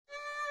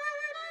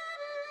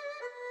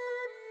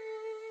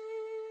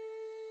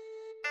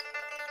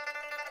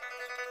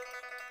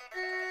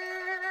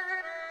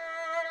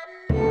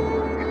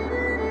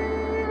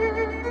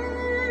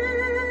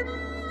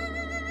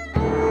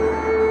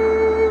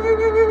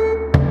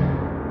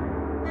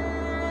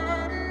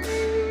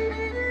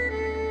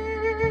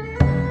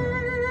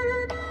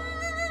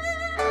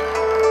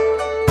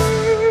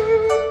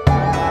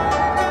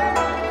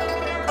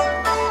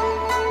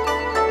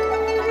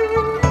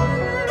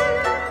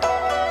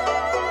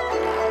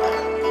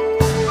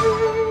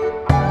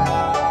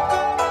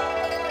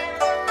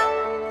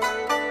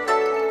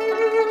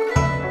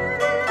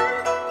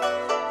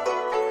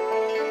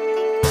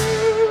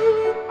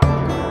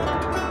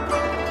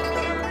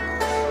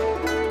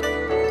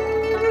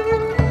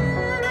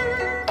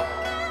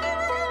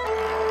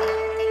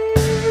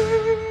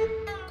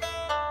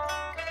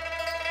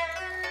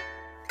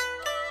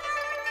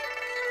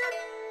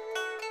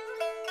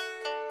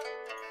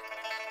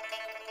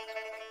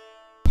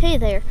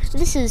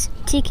This is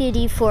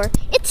TKD4.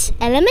 It's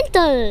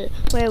Elemental,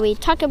 where we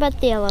talk about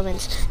the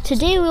elements.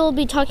 Today we will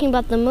be talking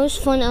about the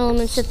most fun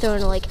elements to throw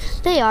in a lake.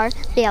 They are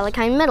the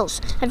alkyne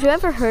metals. Have you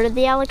ever heard of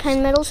the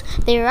alkyne metals?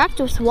 They react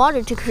with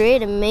water to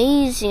create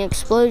amazing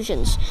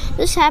explosions.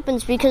 This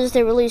happens because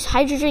they release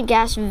hydrogen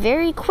gas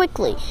very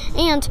quickly,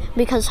 and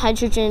because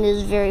hydrogen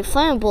is very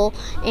flammable,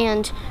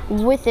 and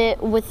with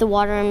the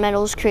water and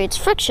metals creates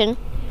friction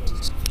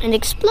and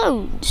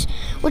explodes.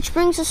 Which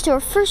brings us to our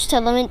first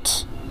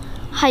element,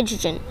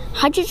 hydrogen.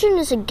 Hydrogen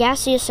is a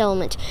gaseous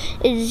element.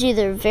 It is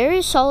either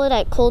very solid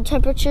at cold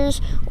temperatures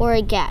or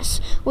a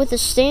gas. With a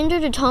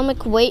standard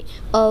atomic weight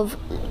of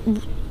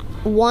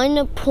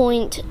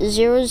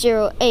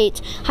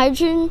 1.008,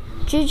 hydrogen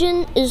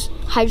is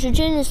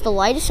the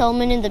lightest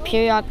element in the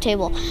periodic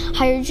table.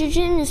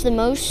 Hydrogen is the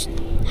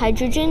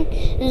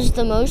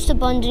most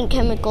abundant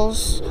chemical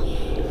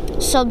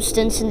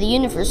substance in the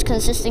universe,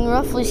 consisting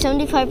roughly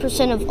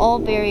 75% of all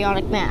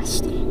baryonic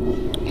mass.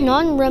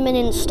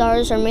 Non-remnant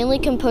stars are mainly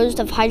composed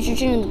of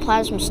hydrogen in the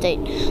plasma state.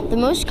 The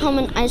most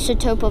common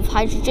isotope of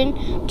hydrogen,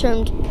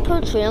 termed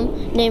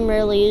protium, name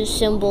rarely used,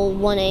 symbol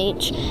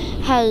 1H,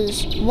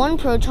 has one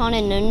proton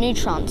and no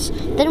neutrons.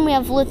 Then we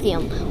have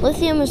lithium.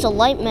 Lithium is a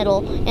light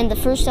metal and the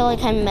first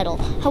alkyne metal.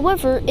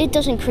 However, it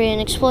doesn't create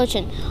an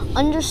explosion.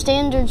 Under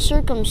standard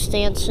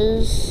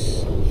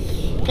circumstances,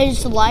 it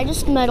is the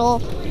lightest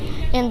metal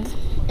and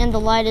the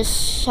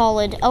lightest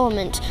solid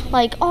element.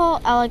 Like all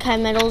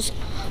alkyne metals,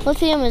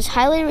 lithium is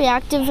highly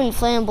reactive and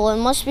flammable and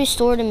must be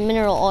stored in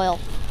mineral oil.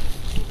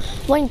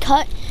 When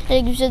cut,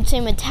 it exhibits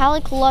a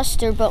metallic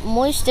luster, but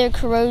moist air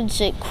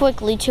corrodes it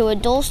quickly to a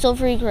dull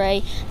silvery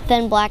gray,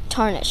 then black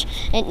tarnish.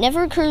 It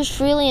never occurs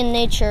freely in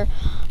nature,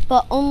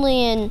 but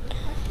only in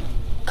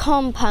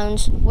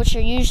compounds, which are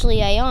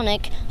usually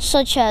ionic,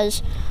 such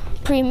as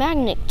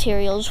premagnetic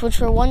materials,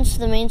 which were once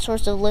the main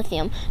source of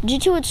lithium. Due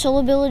to its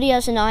solubility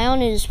as an ion,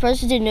 it is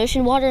present in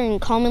ocean water and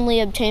commonly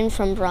obtained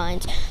from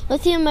brines.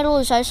 Lithium metal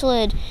is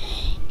isolated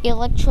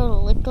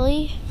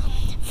electrolytically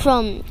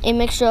from a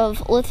mixture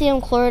of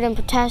lithium chloride and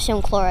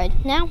potassium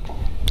chloride. Now,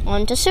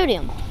 on to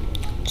sodium.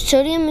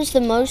 Sodium is the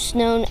most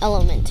known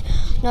element,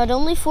 not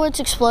only for its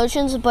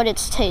explosions, but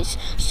its taste.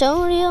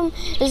 Sodium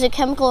is a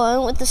chemical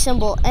element with the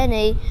symbol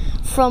Na,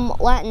 from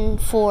Latin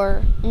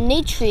for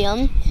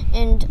natrium,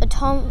 and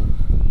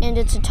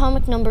its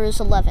atomic number is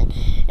 11.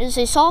 It is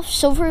a soft,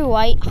 silvery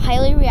white,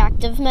 highly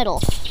reactive metal.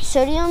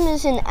 Sodium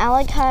is an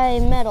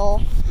alkyne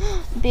metal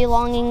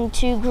belonging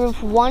to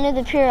group 1 of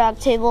the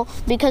periodic table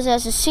because it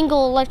has a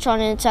single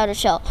electron in its outer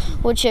shell,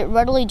 which it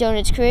readily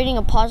donates, creating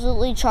a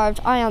positively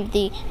charged ion,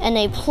 the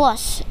Na+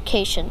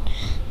 cation.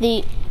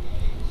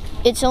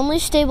 Its only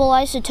stable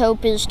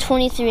isotope is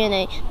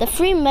 23Na. The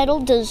free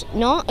metal does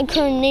not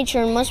occur in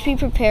nature and must be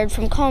prepared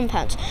from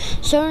compounds.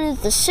 Sodium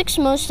is the 6th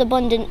most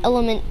abundant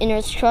element in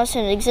Earth's crust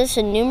and exists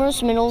in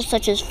numerous minerals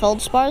such as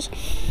feldspars,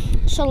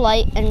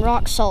 solite, and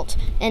rock salt,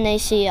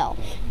 NaCl.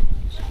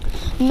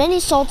 Many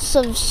salts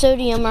of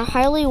sodium are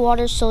highly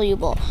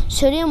water-soluble.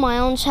 Sodium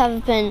ions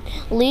have been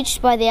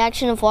leached by the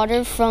action of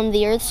water from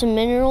the Earth's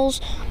minerals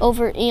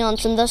over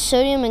eons, and thus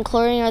sodium and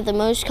chlorine are the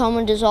most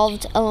common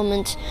dissolved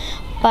elements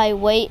by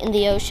weight in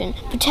the ocean.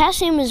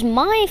 Potassium is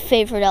my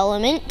favorite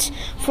element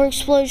for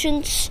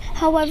explosions,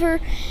 however,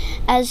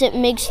 as it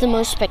makes the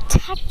most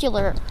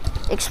spectacular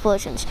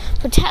explosions.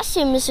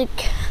 Potassium is a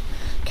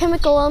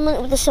chemical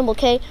element with the symbol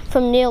K,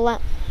 from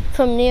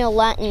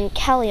Neo-Latin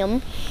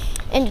kalium,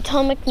 and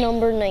atomic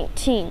number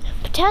 19.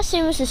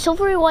 Potassium is a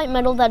silvery white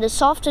metal that is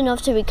soft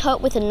enough to be cut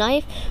with a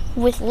knife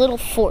with little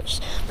force.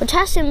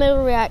 Potassium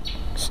metal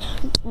reacts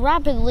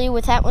rapidly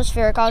with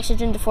atmospheric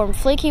oxygen to form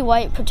flaky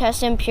white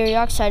potassium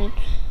peroxide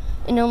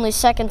in only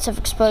seconds of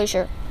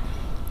exposure.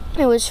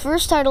 It was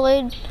first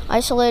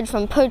isolated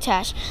from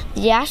potash,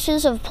 the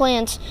ashes of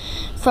plants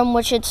from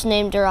which its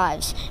name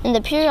derives. In the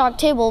periodic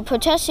table,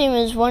 potassium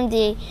is one of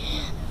the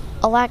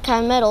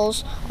alkyne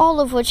metals,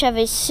 all of which have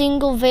a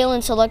single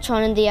valence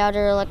electron in the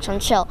outer electron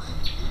shell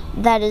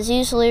that is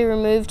easily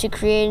removed to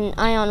create an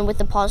ion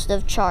with a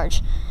positive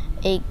charge,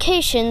 a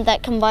cation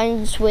that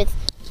combines with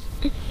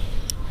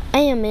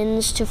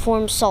amines to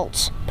form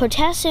salts.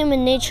 Potassium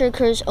in nature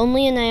occurs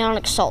only in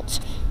ionic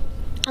salts.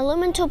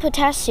 Elemental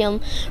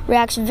potassium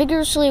reacts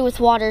vigorously with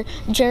water,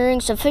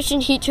 generating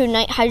sufficient heat to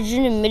ignite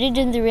hydrogen emitted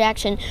in the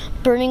reaction,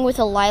 burning with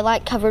a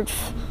lilac-colored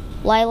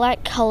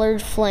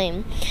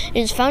flame. It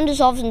is found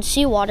dissolved in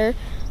seawater.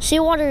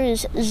 Seawater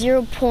is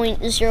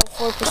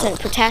 0.04%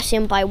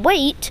 potassium by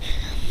weight,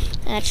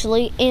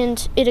 actually,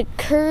 and it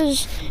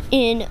occurs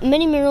in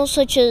many minerals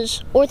such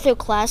as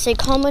orthoclase, a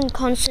common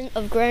constant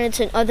of granites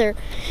and other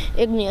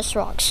igneous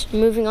rocks.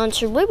 Moving on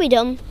to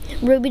rubidium.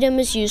 Rubidium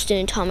is used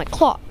in atomic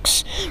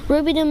clocks.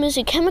 Rubidium is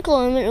a chemical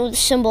element with the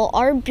symbol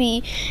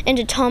Rb and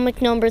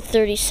atomic number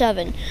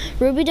 37.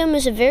 Rubidium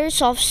is a very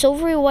soft,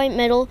 silvery white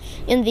metal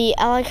in the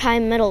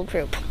alkyne metal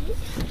group.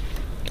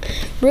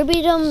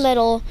 Rubidium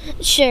metal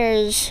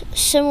shares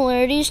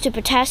similarities to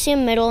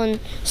potassium metal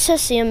and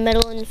cesium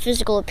metal in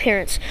physical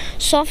appearance,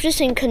 softness,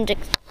 and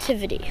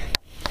conductivity.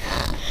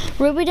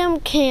 Rubidium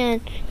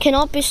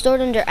cannot be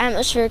stored under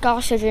atmospheric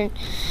oxygen,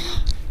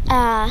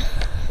 as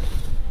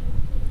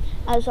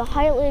a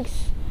highly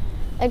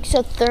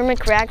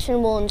exothermic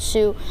reaction will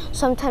ensue,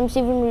 sometimes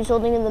even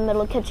resulting in the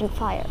metal catching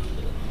fire.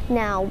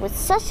 Now, with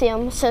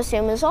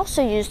cesium is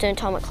also used in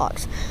atomic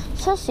clocks.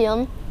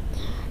 Cesium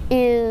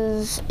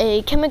is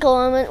a chemical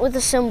element with the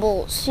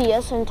symbol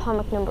Cs and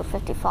atomic number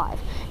 55.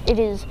 It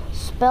is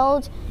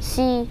spelled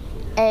Caesium,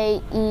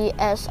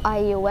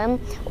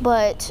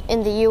 but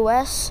in the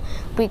US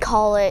we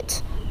spell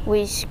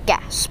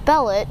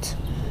it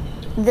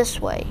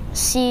this way,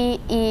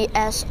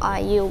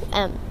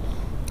 Cesium.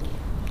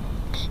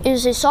 It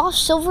is a soft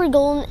silvery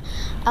golden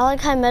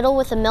alkali metal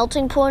with a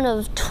melting point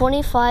of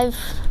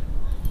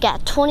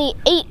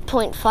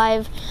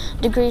 28.5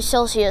 degrees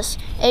Celsius,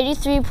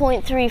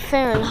 83.3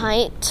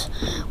 Fahrenheit,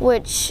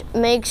 which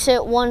makes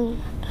it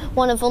one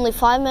of only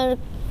five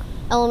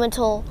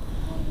elemental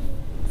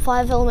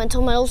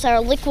metals that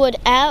are liquid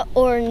at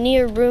or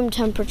near room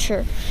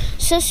temperature.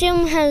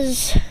 Cesium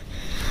has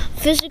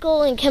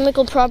physical and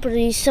chemical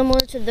properties similar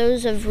to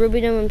those of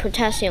rubidium and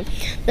potassium.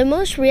 The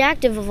most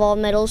reactive of all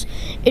metals,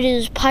 it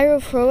is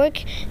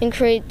pyrophoric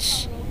and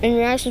reacts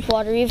with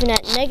water even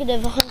at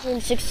negative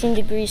 116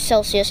 degrees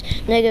Celsius,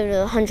 negative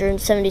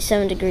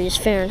 177 degrees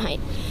Fahrenheit.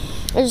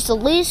 It is the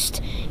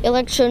least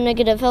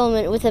electronegative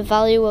element with a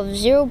value of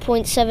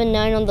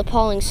 0.79 on the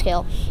Pauling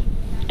scale.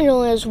 It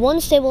only has one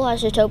stable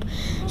isotope,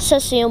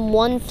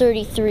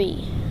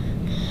 cesium-133.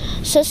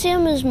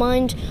 Cesium is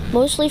mined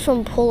mostly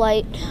from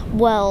polite,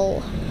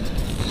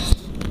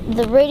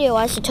 the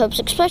radioisotopes,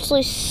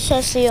 especially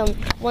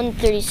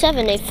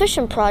cesium-137, a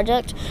fission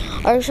product,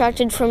 are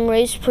extracted from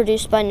rays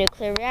produced by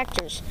nuclear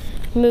reactors.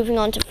 Moving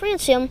on to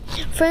francium.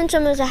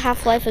 Francium has a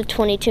half-life of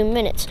 22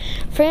 minutes.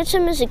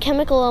 Francium is a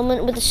chemical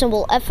element with the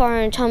symbol Fr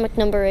and atomic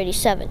number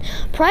 87.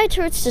 Prior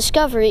to its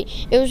discovery,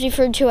 it was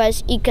referred to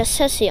as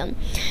ecacesium.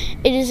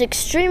 It is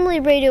extremely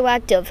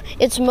radioactive.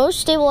 Its most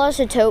stable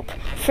isotope,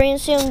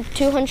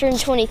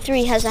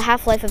 francium-223, has a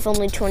half-life of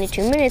only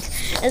 22 minutes,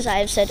 as I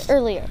have said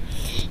earlier.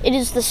 It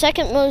is the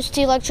second most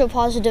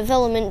electropositive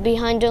element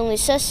behind only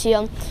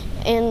cesium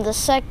and the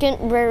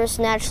second rarest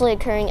naturally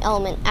occurring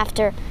element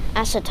after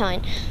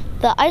acetine.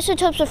 The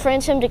isotopes of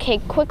francium decay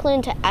quickly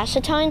into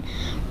acetine,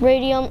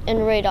 radium, and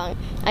radon.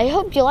 I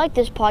hope you like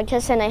this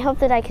podcast, and I hope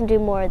that I can do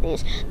more of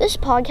these. This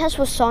podcast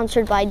was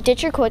sponsored by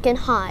Ditcher Quick and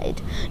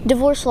Hyde,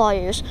 divorce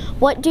lawyers.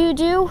 What do?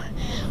 Do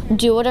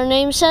what our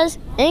name says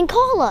and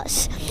call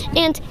us.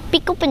 And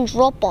pick up and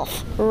drop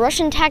off.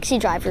 Russian taxi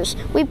drivers.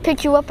 We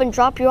pick you up and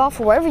drop you off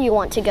wherever you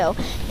want to go.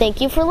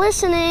 Thank you for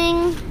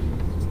listening.